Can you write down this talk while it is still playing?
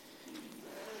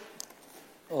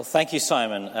Well, thank you,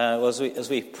 Simon. As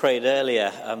we prayed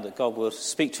earlier, that God will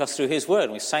speak to us through his word,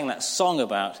 and we sang that song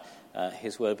about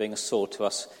his word being a sword to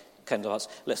us, kind of us.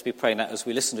 Let's be praying that as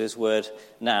we listen to his word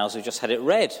now, as we just had it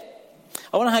read.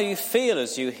 I wonder how you feel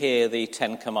as you hear the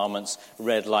Ten Commandments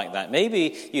read like that.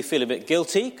 Maybe you feel a bit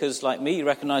guilty, because like me, you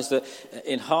recognise that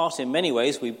in heart, in many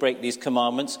ways, we break these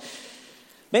commandments.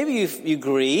 Maybe you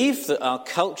grieve that our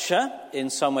culture, in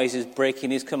some ways, is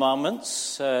breaking these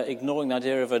commandments, ignoring the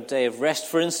idea of a day of rest,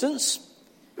 for instance.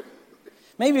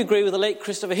 Maybe you agree with the late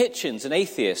Christopher Hitchens, an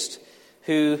atheist,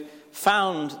 who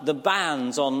found the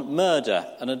bans on murder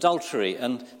and adultery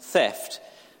and theft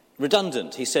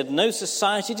redundant. He said, no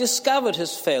society discovered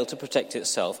has failed to protect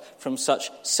itself from such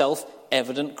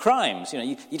self-evident crimes.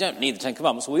 You don't need the Ten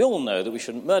Commandments. We all know that we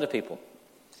shouldn't murder people.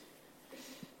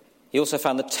 He also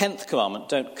found the 10th commandment,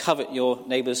 don't covet your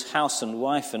neighbour's house and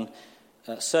wife and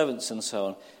servants and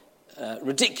so on,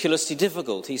 ridiculously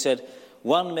difficult. He said,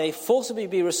 one may forcibly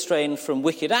be restrained from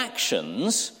wicked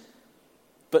actions,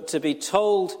 but to be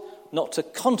told not to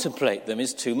contemplate them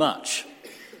is too much.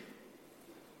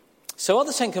 So are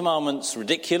the 10 commandments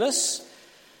ridiculous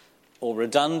or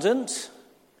redundant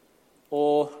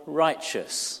or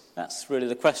righteous? That's really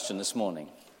the question this morning.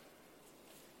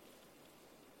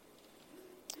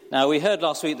 Now, we heard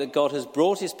last week that God has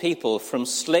brought his people from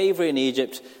slavery in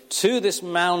Egypt to this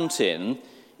mountain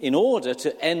in order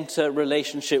to enter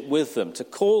relationship with them, to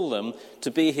call them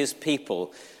to be his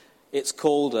people. It's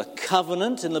called a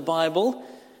covenant in the Bible,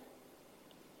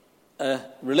 a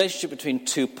relationship between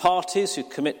two parties who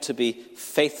commit to be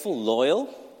faithful,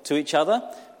 loyal to each other.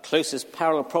 Closest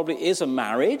parallel probably is a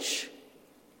marriage.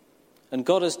 And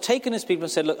God has taken his people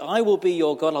and said, look, I will be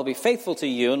your God, I'll be faithful to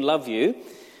you and love you.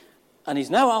 And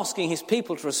he's now asking his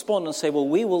people to respond and say, well,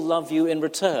 we will love you in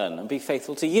return and be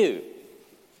faithful to you.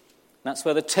 That's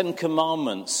where the Ten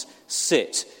Commandments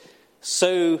sit,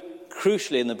 so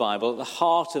crucially in the Bible, at the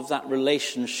heart of that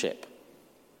relationship.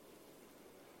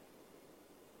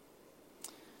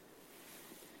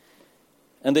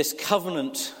 And this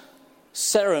covenant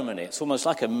ceremony, it's almost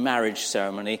like a marriage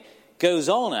ceremony, goes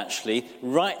on actually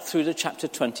right through to chapter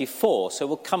 24. So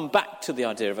we'll come back to the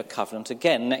idea of a covenant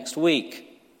again next week.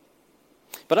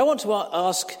 But I want to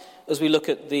ask, as we look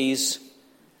at these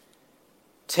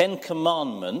 10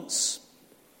 commandments,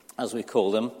 as we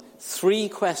call them, 3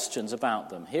 questions about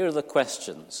them. Here are the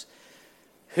questions.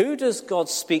 Who does God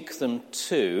speak them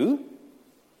to?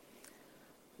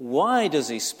 Why does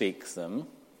he speak them?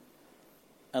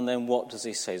 And then what does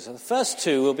he say? So the first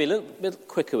 2, we'll be a little bit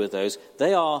quicker with those.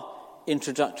 They are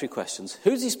introductory questions.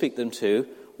 Who does he speak them to?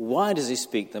 Why does he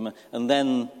speak them? And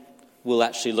then we'll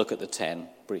actually look at the 10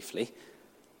 briefly.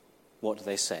 What do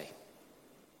they say?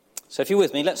 So if you're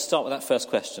with me, let's start with that first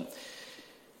question.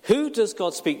 Who does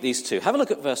God speak these to? Have a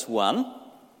look at verse 1.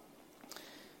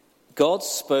 God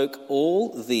spoke all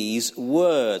these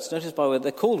words. Notice, by the way,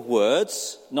 they're called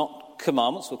words, not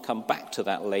commandments. We'll come back to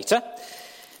that later.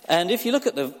 And if you look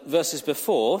at the verses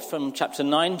before, from chapter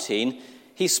 19,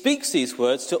 he speaks these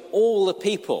words to all the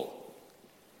people.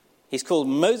 He's called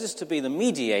Moses to be the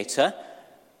mediator,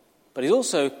 but he's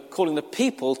also calling the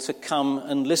people to come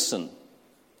and listen.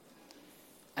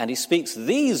 And he speaks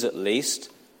these, at least,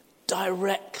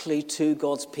 directly to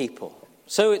God's people.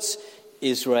 So it's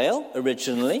Israel,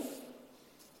 originally.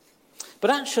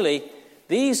 But actually,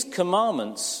 these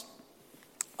commandments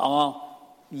are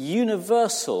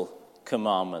universal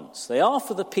commandments. They are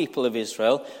for the people of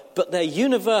Israel, but they're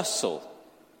universal.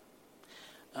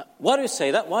 Why do we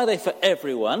say that? Why are they for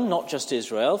everyone, not just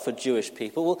Israel, for Jewish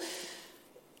people? Well,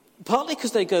 partly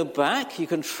because they go back. You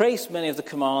can trace many of the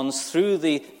commands through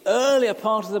the earlier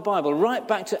part of the Bible, right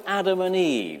back to Adam and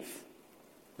Eve.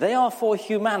 They are for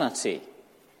humanity.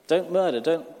 Don't murder,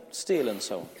 don't steal, and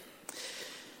so on.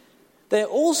 They're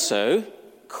also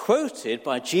quoted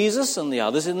by Jesus and the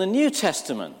others in the New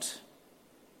Testament.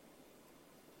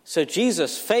 So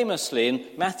Jesus famously in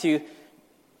Matthew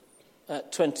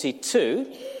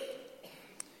 22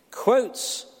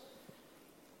 quotes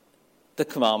the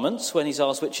commandments when he's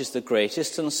asked which is the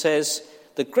greatest, and says,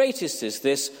 the greatest is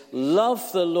this: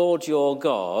 love the Lord your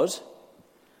God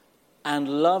and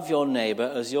love your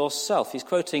neighbour as yourself. He's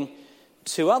quoting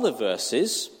 2 other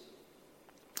verses,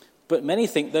 but many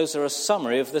think those are a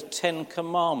summary of the 10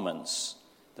 commandments.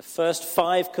 The first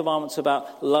 5 commandments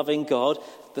about loving God,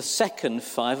 the second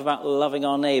 5 about loving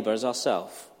our neighbour as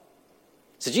ourselves.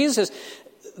 So Jesus says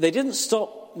they didn't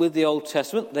stop with the Old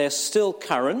Testament, they're still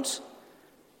current.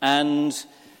 And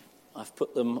I've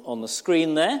put them on the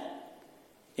screen there.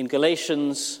 In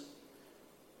Galatians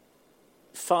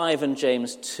 5 and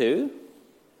James 2,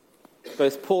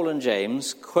 both Paul and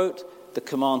James quote the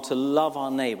command to love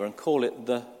our neighbour and call it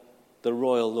the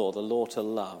royal law, the law to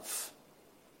love.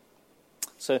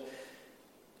 So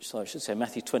I should say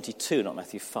Matthew 22, not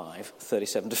Matthew 5,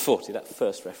 37 to 40, that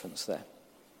first reference there.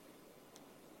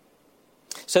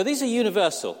 So these are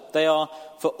universal. They are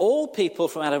for all people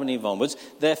from Adam and Eve onwards.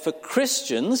 They're for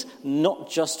Christians, not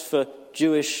just for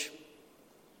Jewish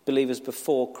believers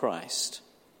before Christ,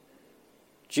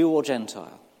 Jew or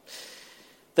Gentile.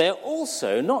 They are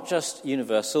also not just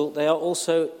universal, they are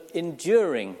also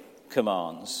enduring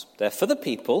commands. They're for the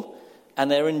people,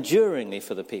 and they're enduringly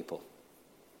for the people.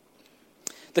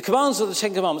 The commands of the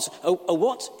Ten Commandments are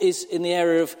what is in the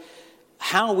area of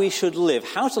how we should live,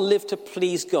 how to live to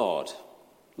please God.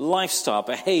 Lifestyle,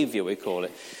 behaviour, we call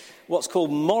it. What's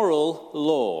called moral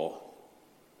law.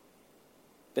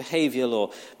 Behaviour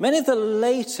law. Many of the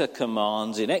later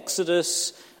commands in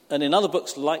Exodus and in other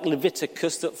books like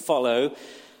Leviticus that follow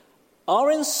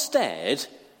are instead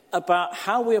about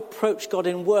how we approach God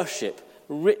in worship,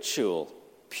 ritual,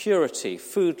 purity,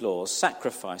 food laws,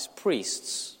 sacrifice,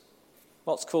 priests.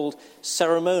 What's called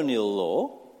ceremonial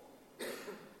law,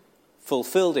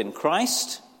 fulfilled in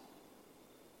Christ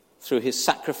through his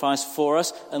sacrifice for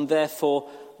us, and therefore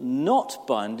not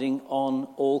binding on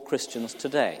all Christians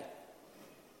today.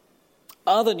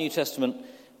 Other New Testament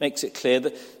makes it clear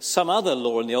that some other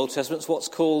law in the Old Testament is what's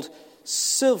called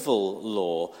civil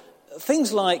law.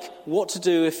 Things like what to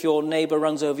do if your neighbour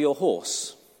runs over your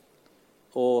horse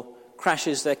or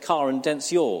crashes their car and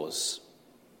dents yours.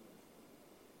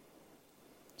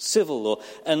 Civil law.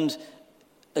 And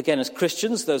again, as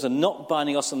Christians, those are not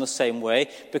binding us in the same way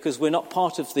because we're not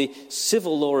part of the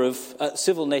civil law of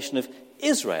civil nation of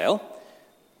Israel.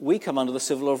 We come under the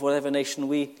civil law of whatever nation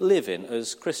we live in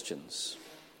as Christians.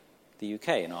 The UK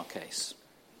in our case.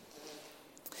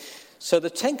 So the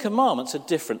Ten Commandments are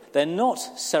different. They're not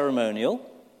ceremonial,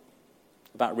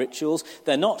 about rituals.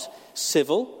 They're not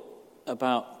civil,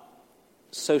 about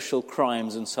social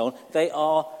crimes and so on. They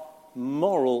are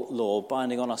moral law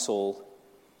binding on us all,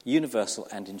 universal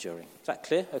and enduring. Is that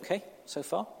clear? Okay, so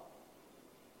far?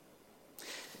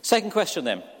 Second question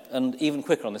then, and even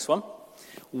quicker on this one.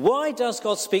 Why does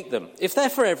God speak them? If they're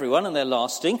for everyone and they're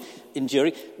lasting,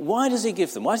 enduring, why does he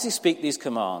give them? Why does he speak these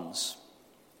commands?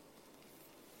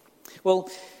 Well,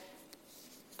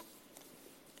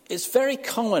 it's very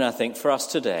common, I think, for us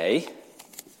today,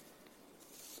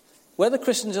 whether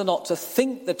Christians or not, to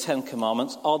think the Ten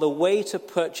Commandments are the way to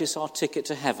purchase our ticket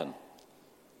to heaven.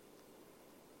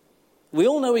 We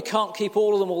all know we can't keep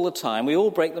all of them all the time. We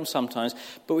all break them sometimes.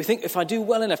 But we think if I do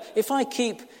well enough, if I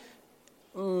keep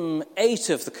 8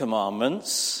 of the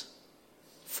commandments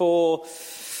for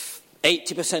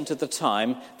 80% of the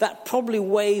time, that probably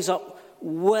weighs up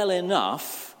well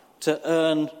enough to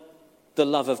earn the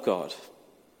love of God,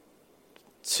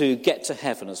 to get to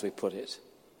heaven, as we put it.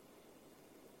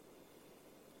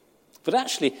 But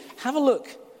actually, have a look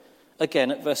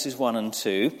again at verses 1 and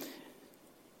 2.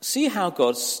 See how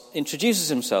God introduces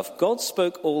himself. God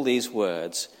spoke all these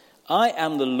words. I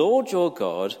am the Lord your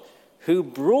God who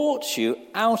brought you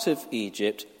out of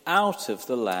Egypt, out of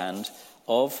the land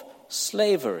of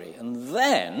slavery. And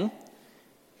then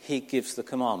he gives the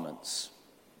commandments.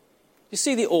 You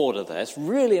see the order there? It's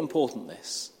really important,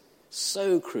 this.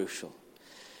 So crucial.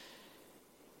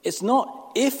 It's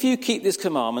not, if you keep these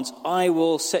commandments, I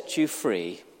will set you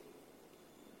free.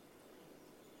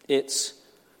 It's,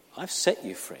 I've set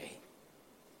you free.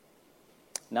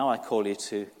 Now I call you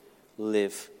to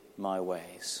live my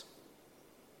ways.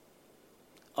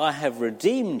 I have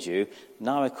redeemed you.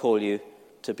 Now I call you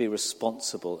to be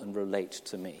responsible and relate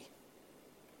to me.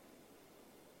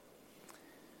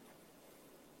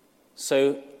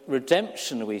 So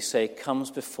redemption, we say,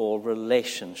 comes before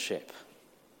relationship.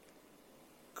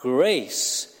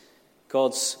 Grace,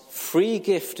 God's free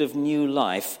gift of new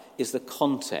life, is the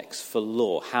context for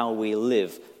law, how we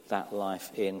live that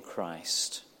life in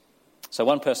Christ. So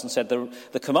one person said,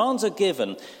 the commands are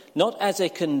given not as a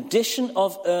condition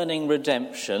of earning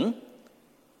redemption,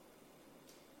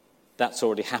 that's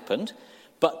already happened,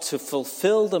 but to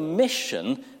fulfill the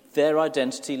mission their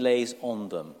identity lays on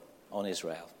them, on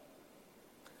Israel,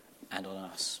 and on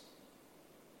us.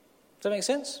 Does that make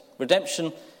sense?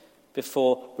 Redemption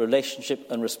before relationship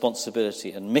and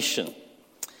responsibility and mission.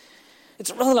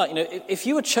 It's rather like, if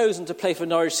you were chosen to play for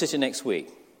Norwich City next week,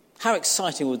 how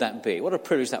exciting would that be? What a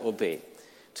privilege that would be,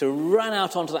 to run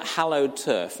out onto that hallowed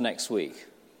turf next week.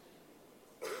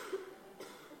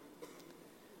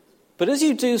 But as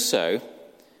you do so,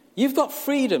 you've got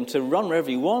freedom to run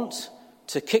wherever you want,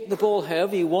 to kick the ball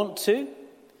however you want to,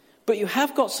 but you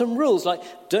have got some rules, like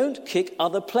don't kick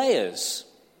other players.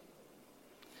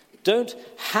 Don't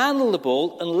handle the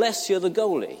ball unless you're the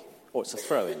goalie, or it's a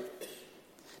throw-in.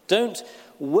 Don't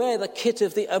wear the kit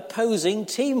of the opposing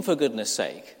team, for goodness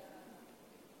sake.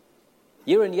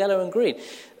 You're in yellow and green.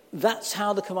 That's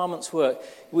how the commandments work.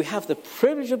 We have the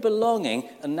privilege of belonging,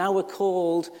 and now we're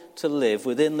called to live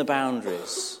within the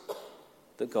boundaries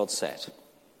that God set.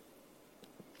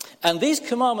 And these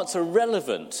commandments are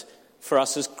relevant for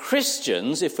us as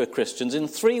Christians, if we're Christians, in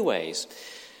three ways.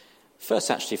 First,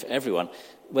 actually, for everyone,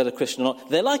 whether Christian or not,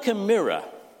 they're like a mirror.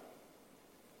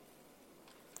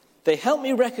 They help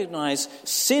me recognize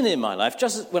sin in my life.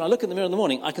 Just as when I look in the mirror in the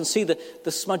morning, I can see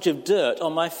the smudge of dirt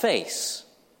on my face.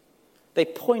 They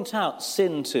point out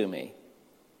sin to me.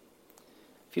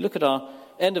 If you look at our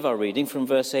end of our reading from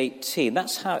verse 18,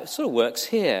 that's how it sort of works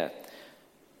here.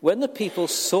 When the people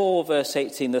saw, verse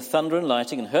 18, the thunder and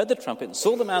lightning and heard the trumpet and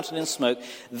saw the mountain in smoke,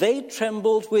 they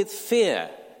trembled with fear.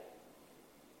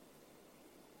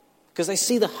 Because they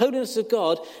see the holiness of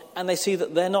God and they see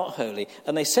that they're not holy.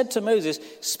 And they said to Moses,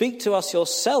 "Speak to us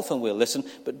yourself and we'll listen,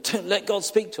 but don't let God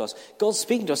speak to us." God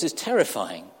speaking to us is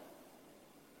terrifying.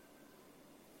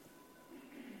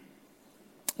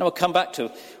 Now we'll come back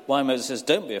to why Moses says,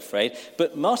 "Don't be afraid."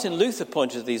 But Martin Luther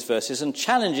pointed to these verses and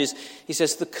challenges. He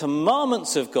says, the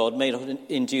commandments of God may not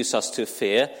induce us to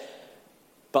fear,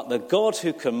 but the God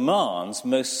who commands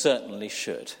most certainly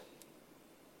should.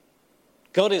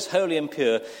 God is holy and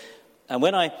pure. And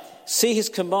when I see his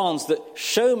commands that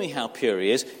show me how pure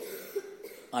he is,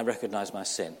 I recognize my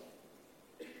sin.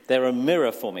 They're a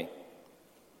mirror for me.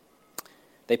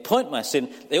 They point my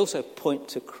sin. They also point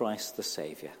to Christ the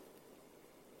Saviour.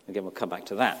 Again, we'll come back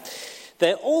to that.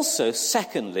 They're also,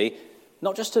 secondly,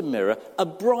 not just a mirror, a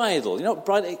bridle. You know,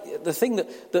 the thing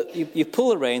that you pull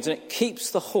the reins and it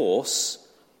keeps the horse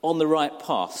on the right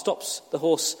path, stops the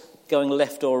horse going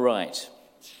left or right.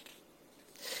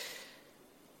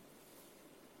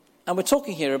 And we're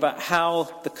talking here about how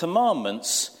the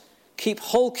commandments keep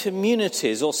whole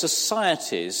communities or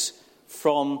societies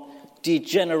from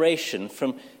degeneration,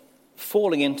 from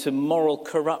falling into moral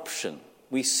corruption.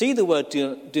 We see the word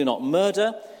do not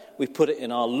murder. We put it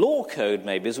in our law code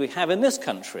maybe, as we have in this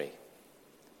country.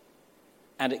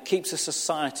 And it keeps a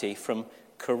society from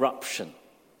corruption,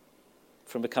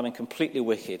 from becoming completely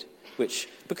wicked, which,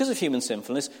 because of human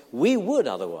sinfulness, we would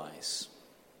otherwise.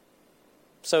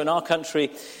 So in our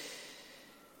country,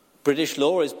 British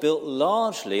law is built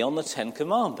largely on the Ten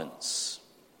Commandments.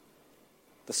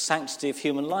 The sanctity of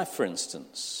human life, for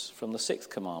instance, from the Sixth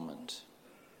Commandment.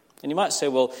 And you might say,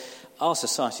 well, our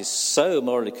society is so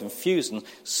morally confused and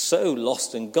so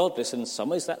lost and godless, and in some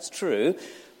ways that's true,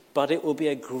 but it will be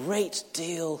a great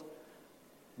deal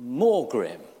more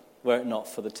grim were it not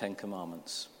for the Ten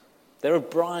Commandments. They're a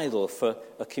bridle for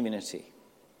a community.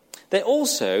 They're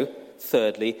also,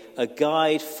 thirdly, a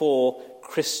guide for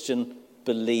Christian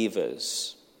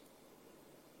believers.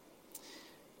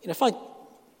 You know, if I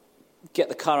get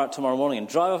the car out tomorrow morning and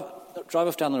drive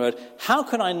off down the road, how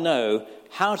can I know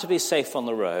how to be safe on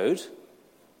the road,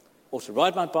 or to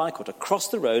ride my bike, or to cross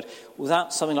the road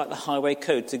without something like the highway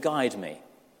code to guide me?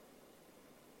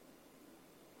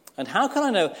 And how can I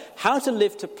know how to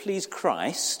live to please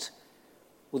Christ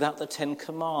without the Ten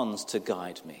Commands to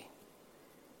guide me?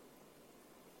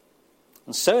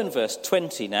 And so in verse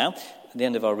 20 now, at the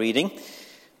end of our reading,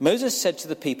 Moses said to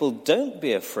the people, "Don't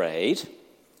be afraid."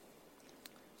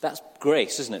 That's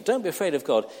grace, isn't it? Don't be afraid of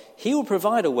God. He will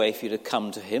provide a way for you to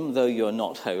come to him, though you're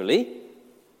not holy.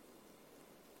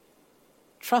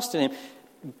 Trust in him.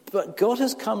 But God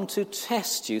has come to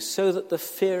test you so that the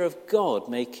fear of God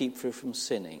may keep you from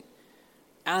sinning.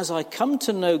 As I come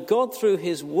to know God through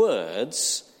his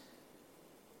words,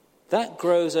 that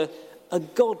grows a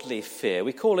godly fear.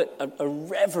 We call it a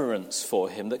reverence for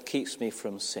him that keeps me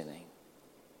from sinning.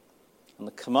 And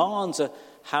the commands are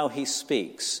how he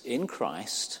speaks in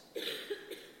Christ,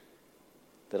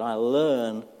 that I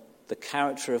learn the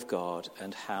character of God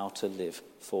and how to live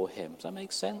for him. Does that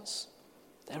make sense?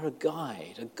 They're a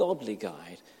guide, a godly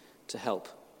guide to help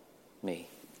me.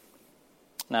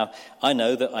 Now, I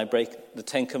know that I break the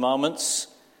Ten Commandments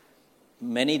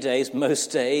many days,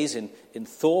 most days, in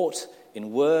thought,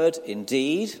 in word, in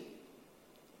deed.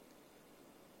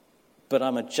 But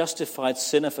I'm a justified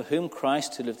sinner for whom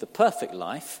Christ, who lived the perfect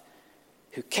life,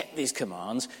 who kept these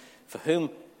commands, for whom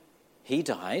he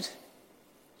died.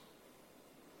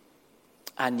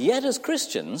 And yet as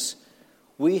Christians,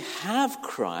 we have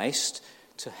Christ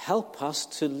to help us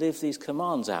to live these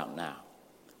commands out now.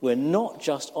 We're not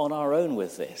just on our own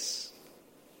with this.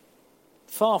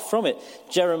 Far from it.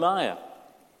 Jeremiah,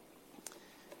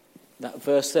 that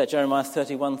verse there, Jeremiah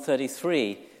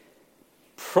 31:33,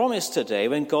 promised a day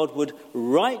when God would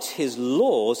write his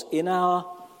laws in our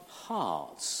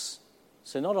hearts.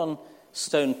 So not on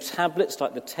stone tablets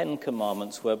like the 10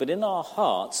 Commandments were, but in our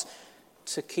hearts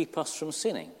to keep us from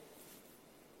sinning.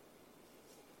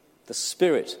 The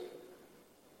Spirit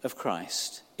of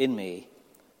Christ in me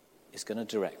is going to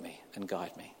direct me and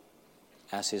guide me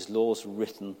as his laws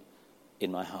written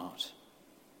in my heart.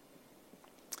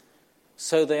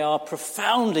 So they are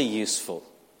profoundly useful,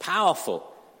 powerful,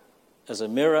 as a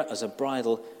mirror, as a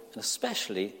bridle, and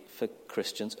especially for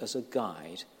Christians as a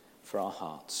guide for our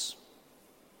hearts.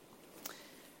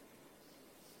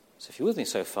 So if you're with me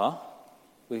so far,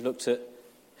 we've looked at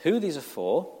who these are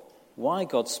for, why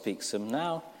God speaks them.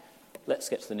 Now, let's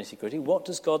get to the nitty-gritty. What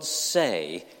does God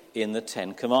say in the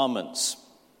 10 Commandments?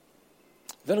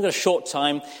 We've only got a short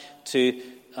time to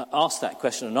ask that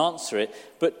question and answer it,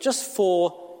 but just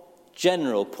 4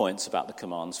 general points about the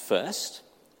commands first.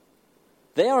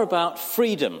 They are about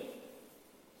freedom.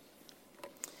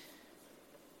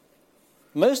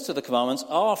 Most of the commandments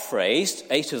are phrased,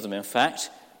 8 of them in fact,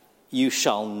 you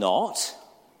shall not,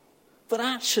 but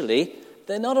actually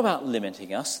they're not about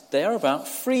limiting us, they're about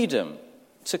freedom.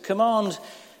 To command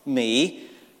me,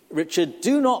 Richard,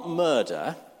 do not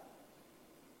murder,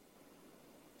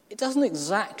 it doesn't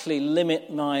exactly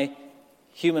limit my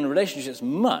human relationships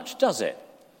much, does it?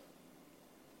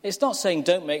 It's not saying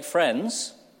don't make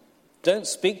friends, don't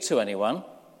speak to anyone,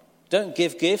 don't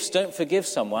give gifts, don't forgive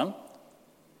someone.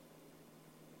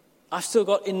 I've still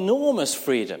got enormous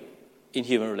freedom in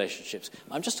human relationships.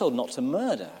 I'm just told not to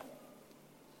murder.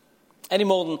 Any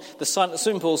more than the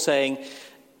simple saying,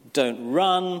 don't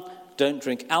run, don't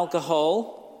drink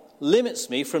alcohol, limits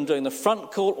me from doing the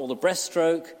front court or the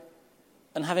breaststroke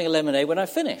and having a lemonade when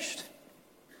I've finished.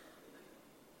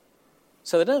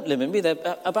 So they don't limit me,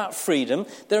 they're about freedom,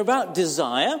 they're about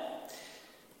desire.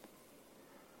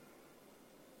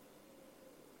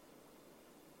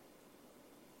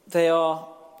 They are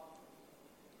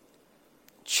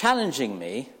challenging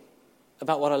me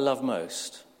about what I love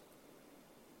most.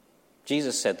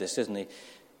 Jesus said this, didn't he?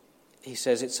 He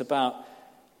says it's about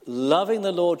loving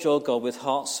the Lord your God with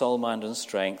heart, soul, mind and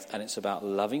strength, and it's about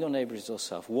loving your neighbour as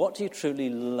yourself. What do you truly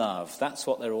love? That's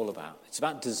what they're all about. It's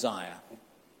about desire.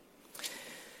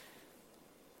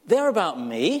 They're about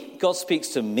me. God speaks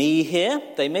to me here.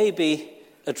 They may be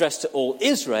addressed to all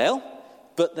Israel,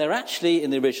 but they're actually, in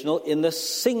the original, in the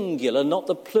singular, not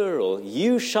the plural.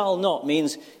 You shall not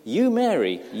means you,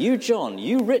 Mary, you, John,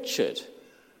 you, Richard.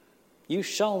 You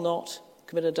shall not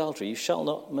commit adultery. You shall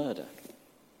not murder.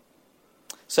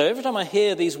 So every time I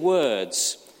hear these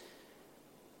words,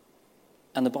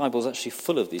 and the Bible's actually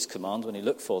full of these commands when you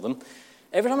look for them,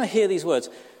 every time I hear these words,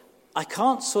 I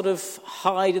can't sort of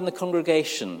hide in the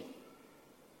congregation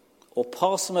or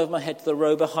pass them over my head to the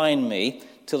row behind me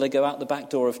till they go out the back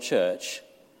door of church,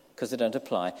 because they don't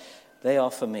apply. They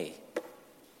are for me.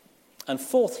 And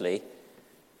fourthly,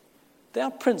 they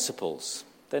are principles.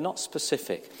 They're not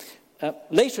specific.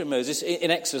 Later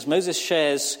in Exodus, Moses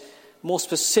shares more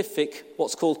specific,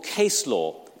 what's called case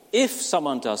law. If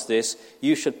someone does this,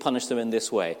 you should punish them in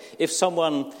this way. If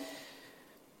someone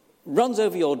runs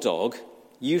over your dog,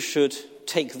 you should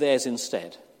take theirs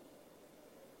instead.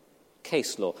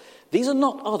 Case law. These are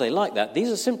not, are they like that? These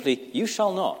are simply, you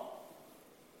shall not.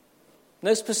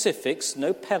 No specifics,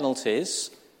 no penalties.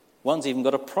 One's even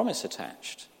got a promise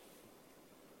attached.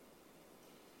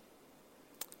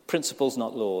 Principles,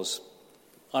 not laws.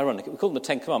 Ironic, we call them the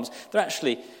 10 Commandments. They're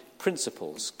actually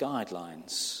principles,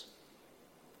 guidelines,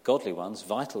 godly ones,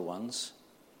 vital ones.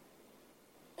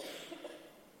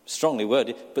 Strongly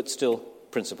worded, but still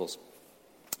principles.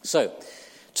 So,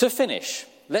 to finish,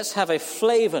 let's have a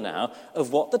flavour now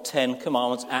of what the 10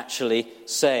 Commandments actually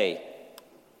say.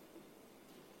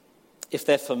 If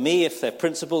they're for me, if they're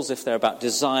principles, if they're about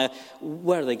desire,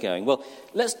 where are they going? Well,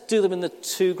 let's do them in the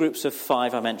 2 groups of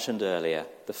 5 I mentioned earlier.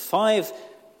 The 5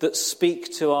 that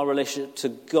speak to our relationship to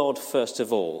God first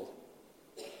of all.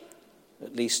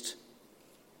 At least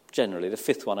generally. The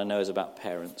 5th one I know is about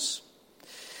parents.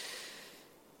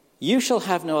 You shall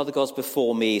have no other gods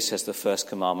before me, says the first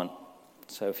commandment.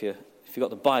 So if you've got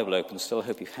the Bible open, still I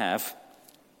hope you have,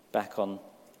 back on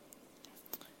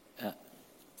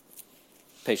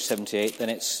page 78, then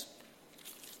it's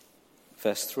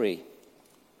verse 3.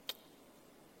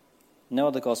 No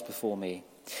other gods before me.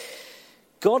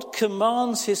 God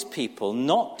commands his people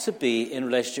not to be in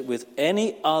relationship with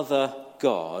any other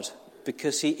God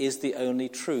because he is the only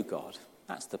true God.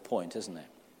 That's the point, isn't it?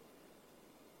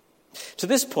 To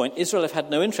this point, Israel have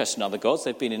had no interest in other gods.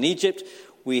 They've been in Egypt.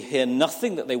 We hear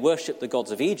nothing that they worship the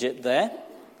gods of Egypt there.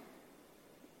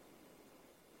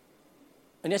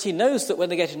 And yet he knows that when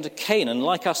they get into Canaan,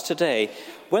 like us today,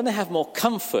 when they have more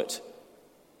comfort,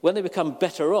 when they become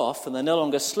better off and they're no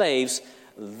longer slaves,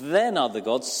 then other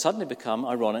gods suddenly become,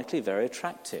 ironically, very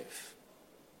attractive.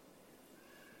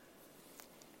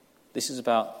 This is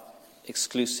about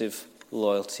exclusive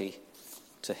loyalty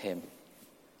to him.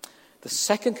 The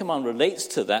second command relates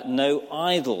to that: no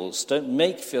idols. Don't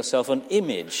make for yourself an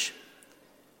image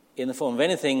in the form of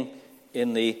anything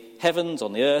in the heavens,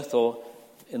 on the earth, or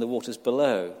in the waters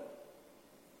below.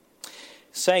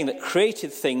 Saying that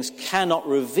created things cannot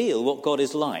reveal what God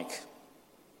is like.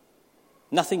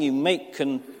 Nothing you make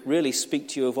can really speak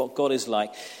to you of what God is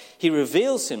like. He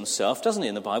reveals himself, doesn't he,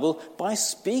 in the Bible, by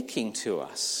speaking to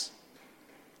us.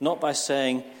 Not by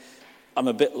saying, I'm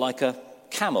a bit like a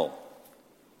camel,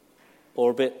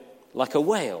 or a bit like a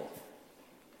whale,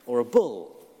 or a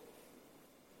bull.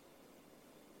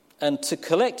 And to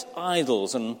collect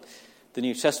idols, and the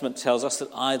New Testament tells us that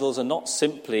idols are not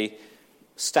simply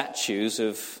statues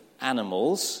of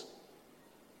animals.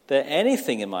 They're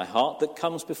anything in my heart that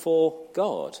comes before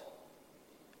God.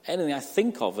 Anything I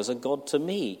think of as a God to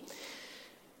me.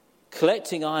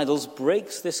 Collecting idols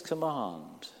breaks this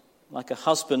command. Like a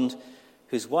husband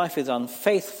whose wife is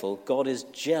unfaithful, God is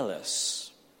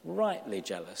jealous, rightly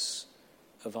jealous,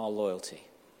 of our loyalty.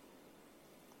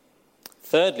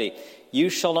 Thirdly, you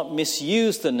shall not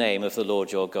misuse the name of the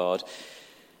Lord your God.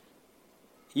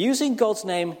 Using God's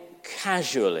name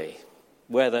casually,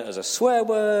 whether as a swear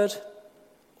word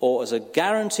or as a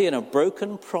guarantee in a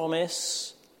broken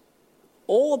promise,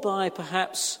 or by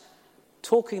perhaps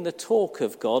talking the talk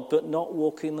of God but not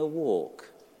walking the walk,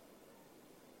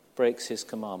 breaks his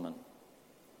commandment.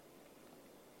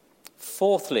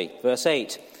 Fourthly, verse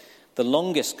 8, the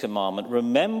longest commandment: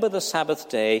 remember the Sabbath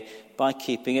day by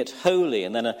keeping it holy.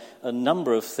 And then a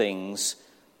number of things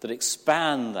that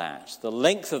expand that. The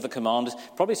length of the command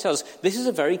probably tells us this is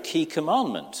a very key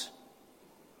commandment.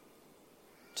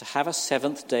 To have a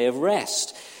seventh day of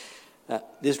rest. The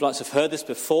Israelites have heard this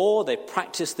before. They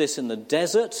practiced this in the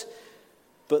desert.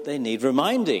 But they need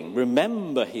reminding.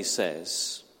 Remember, he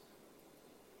says.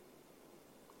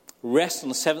 Rest on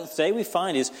the seventh day, we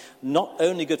find, is not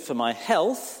only good for my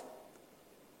health,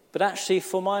 but actually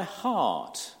for my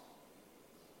heart.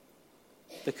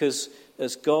 Because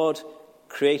as God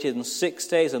created in 6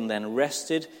 days and then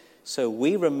rested, so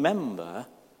we remember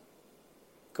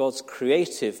God's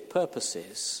creative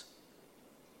purposes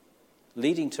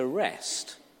leading to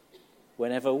rest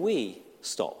whenever we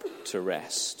stop to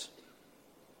rest.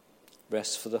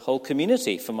 Rest for the whole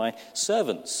community, for my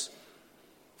servants,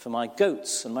 for my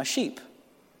goats and my sheep.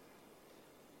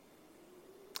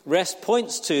 Rest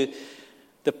points to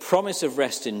the promise of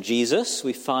rest in Jesus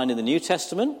we find in the New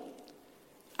Testament,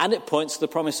 and it points to the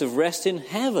promise of rest in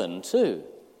heaven too,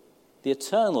 the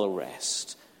eternal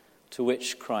rest to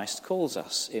which Christ calls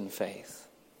us in faith.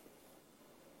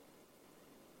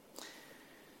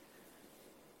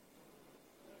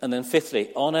 And then fifthly,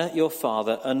 honour your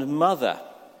father and mother,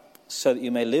 so that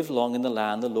you may live long in the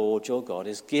land the Lord your God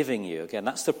is giving you. Again,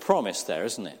 that's the promise there,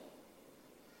 isn't it?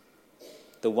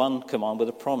 The one command with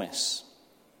a promise.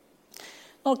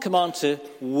 Not a command to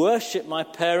worship my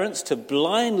parents, to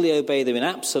blindly obey them in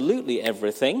absolutely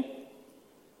everything,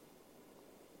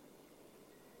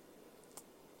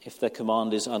 if their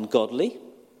command is ungodly,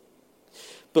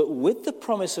 but with the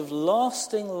promise of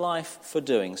lasting life for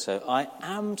doing so. I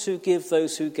am to give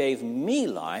those who gave me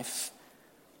life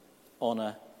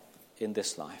honour in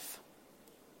this life.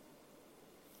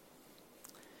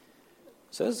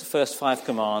 So those are the first 5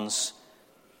 commands,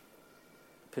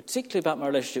 particularly about my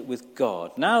relationship with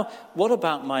God. Now, what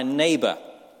about my neighbour?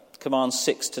 Commands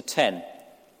 6 to 10.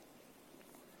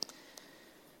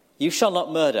 You shall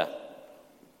not murder.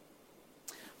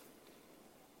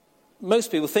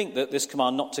 Most people think that this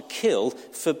command not to kill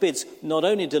forbids not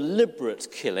only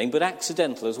deliberate killing, but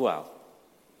accidental as well.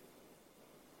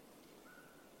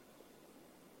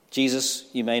 Jesus,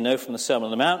 you may know from the Sermon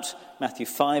on the Mount, Matthew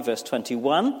 5, verse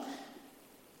 21,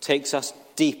 takes us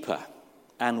deeper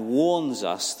and warns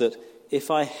us that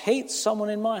if I hate someone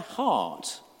in my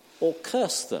heart or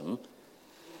curse them,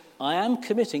 I am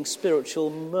committing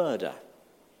spiritual murder.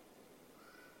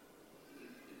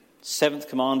 7th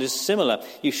command is similar.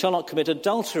 You shall not commit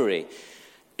adultery.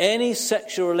 Any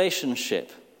sexual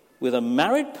relationship with a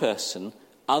married person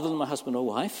other than my husband or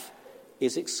wife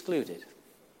is excluded.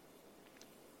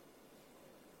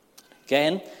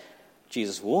 Again,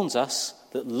 Jesus warns us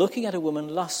that looking at a woman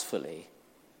lustfully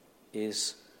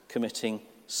is committing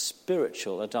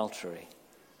spiritual adultery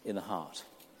in the heart.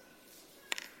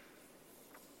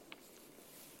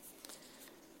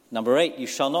 Number 8, you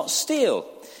shall not steal.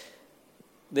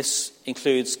 This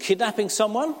includes kidnapping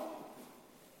someone,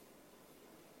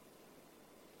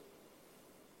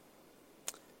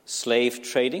 slave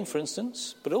trading, for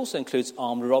instance, but it also includes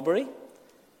armed robbery.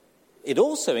 It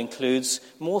also includes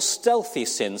more stealthy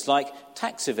sins like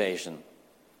tax evasion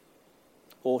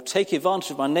or take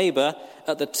advantage of my neighbour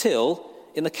at the till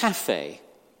in the cafe.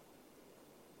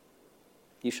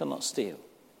 You shall not steal.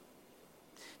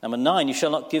 Number 9, you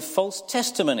shall not give false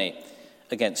testimony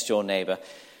against your neighbour.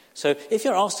 So if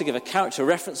you're asked to give a character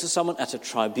reference to someone at a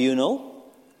tribunal,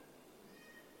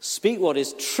 speak what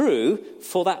is true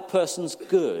for that person's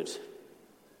good.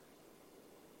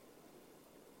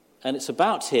 And it's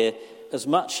about here as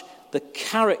much the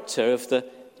character of the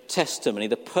testimony,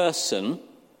 the person,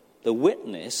 the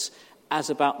witness, as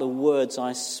about the words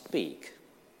I speak.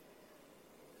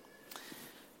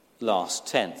 Last,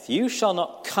 10th, you shall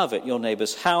not covet your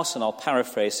neighbour's house, and I'll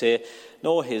paraphrase here,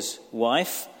 nor his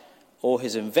wife, or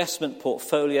his investment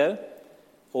portfolio,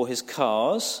 or his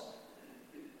cars,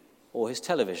 or his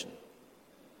television.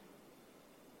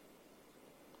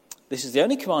 This is the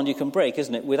only command you can break,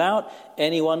 isn't it, without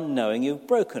anyone knowing you've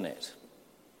broken it.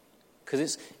 Because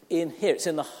it's in here, it's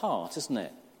in the heart, isn't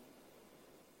it?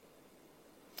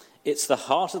 It's the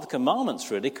heart of the commandments,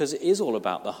 really, because it is all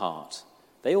about the heart.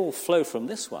 They all flow from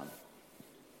this one.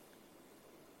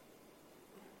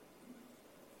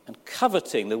 And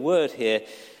coveting, the word here,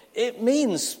 it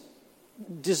means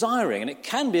desiring, and it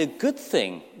can be a good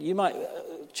thing. You might,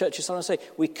 churches sometimes say,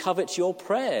 we covet your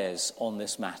prayers on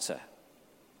this matter.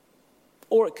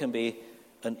 Or it can be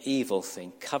an evil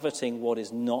thing, coveting what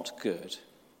is not good.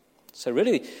 So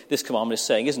really, this commandment is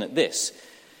saying, isn't it, this?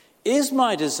 Is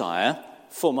my desire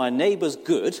for my neighbour's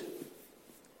good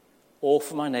or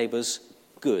for my neighbour's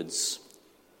goods?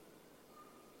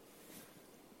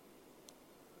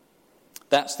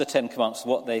 That's the 10 Commandments,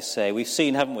 what they say. We've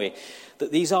seen, haven't we,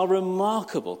 that these are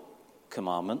remarkable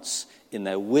commandments in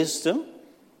their wisdom,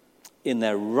 in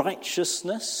their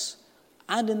righteousness,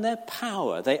 and in their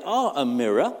power. They are a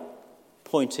mirror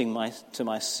pointing to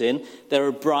my sin. They're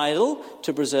a bridle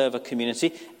to preserve a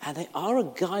community. And they are a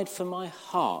guide for my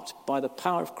heart by the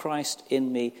power of Christ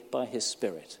in me by his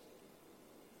Spirit.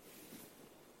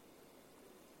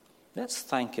 Let's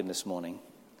thank him this morning,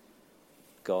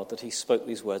 God, that he spoke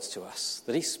these words to us,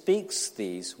 that he speaks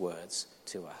these words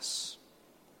to us.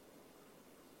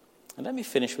 And let me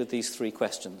finish with these 3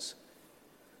 questions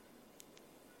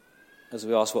as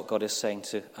we ask what God is saying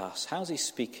to us. How's he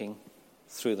speaking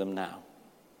through them now?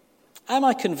 Am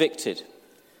I convicted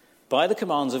by the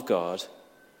commands of God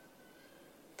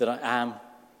that I am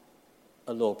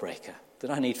a lawbreaker, that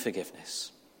I need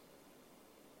forgiveness?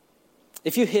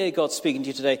 If you hear God speaking to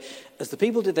you today, as the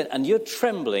people did then, and you're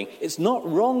trembling, it's not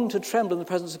wrong to tremble in the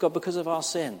presence of God because of our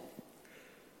sin.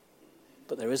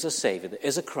 But there is a Saviour, there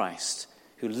is a Christ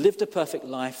who lived a perfect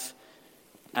life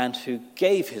and who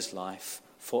gave his life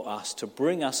for us to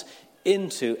bring us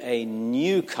into a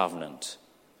new covenant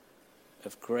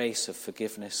of grace, of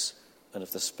forgiveness, and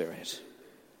of the Spirit.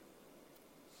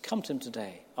 Come to him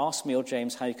today. Ask me or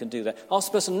James how you can do that.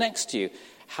 Ask the person next to you,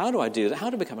 how do I do that?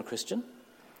 How do I become a Christian?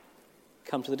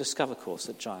 Come to the Discover course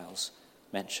that Giles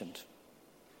mentioned.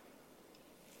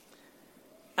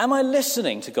 Am I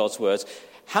listening to God's words?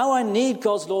 How I need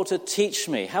God's law to teach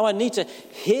me. How I need to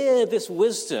hear this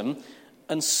wisdom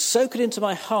and soak it into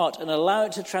my heart and allow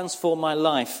it to transform my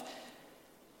life.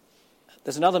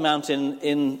 There's another mountain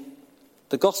in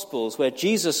the Gospels where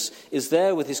Jesus is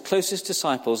there with his closest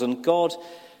disciples and God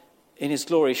in his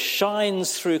glory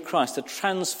shines through Christ, the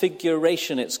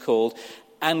transfiguration it's called.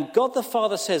 And God the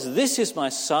Father says, "This is my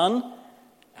Son,"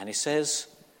 and he says,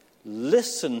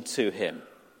 "Listen to him."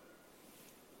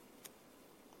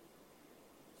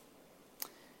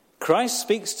 Christ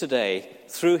speaks today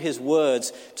through his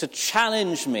words to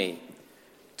challenge me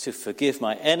to forgive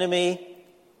my enemy,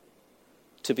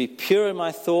 to be pure in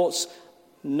my thoughts,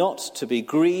 not to be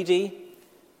greedy,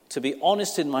 to be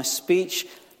honest in my speech,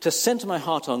 to center my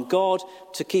heart on God,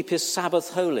 to keep his Sabbath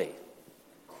holy.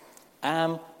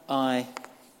 Am I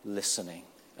listening?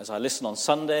 As I listen on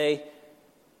Sunday,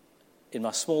 in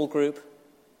my small group,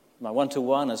 my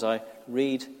one-to-one, as I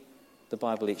read the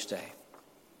Bible each day.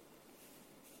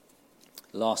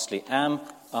 Lastly, am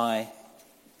I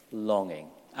longing?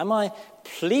 Am I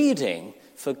pleading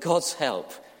for God's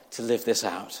help to live this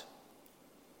out?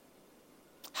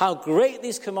 How great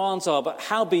these commands are, but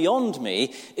how beyond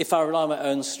me if I rely on my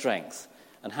own strength.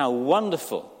 And how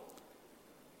wonderful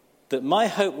that my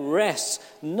hope rests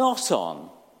not on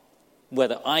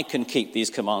whether I can keep these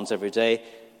commands every day,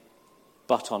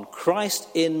 but on Christ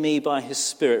in me by his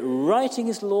Spirit, writing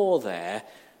his law there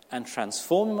and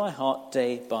transforming my heart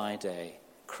day by day.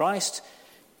 Christ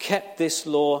kept this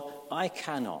law, I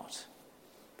cannot.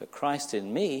 But Christ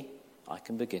in me, I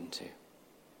can begin to.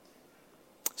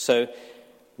 So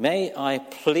may I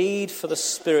plead for the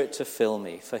Spirit to fill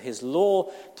me, for his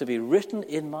law to be written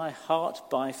in my heart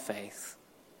by faith,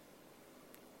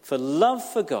 for love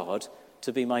for God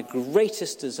to be my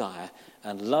greatest desire,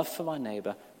 and love for my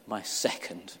neighbour my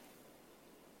second.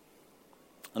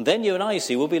 And then you and I, you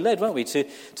see, will be led, won't we, to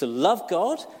love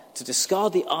God, to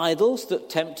discard the idols that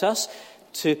tempt us,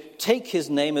 to take his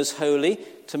name as holy,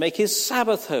 to make his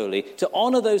Sabbath holy, to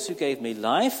honour those who gave me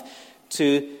life,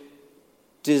 to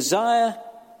desire,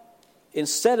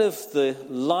 instead of the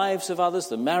lives of others,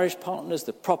 the marriage partners,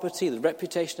 the property, the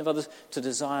reputation of others, to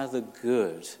desire the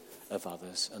good of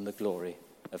others and the glory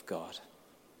of God.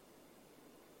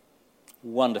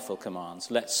 Wonderful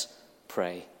commands. Let's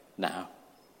pray now.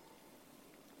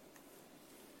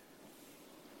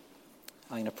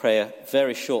 I'm going to pray a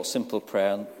very short, simple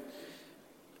prayer,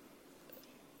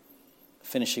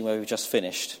 finishing where we've just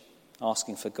finished,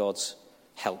 asking for God's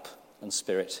help and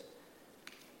spirit.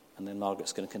 And then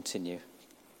Margaret's going to continue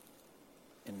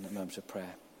in a moment of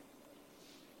prayer.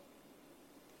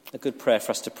 A good prayer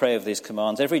for us to pray over these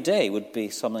commands every day would be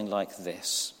something like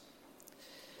this.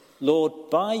 Lord,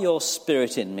 by your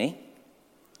Spirit in me,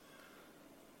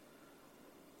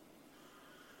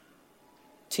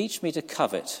 teach me to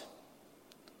covet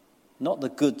not the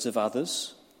goods of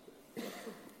others,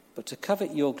 but to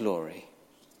covet your glory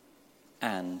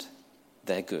and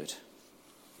their good.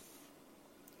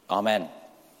 Amen.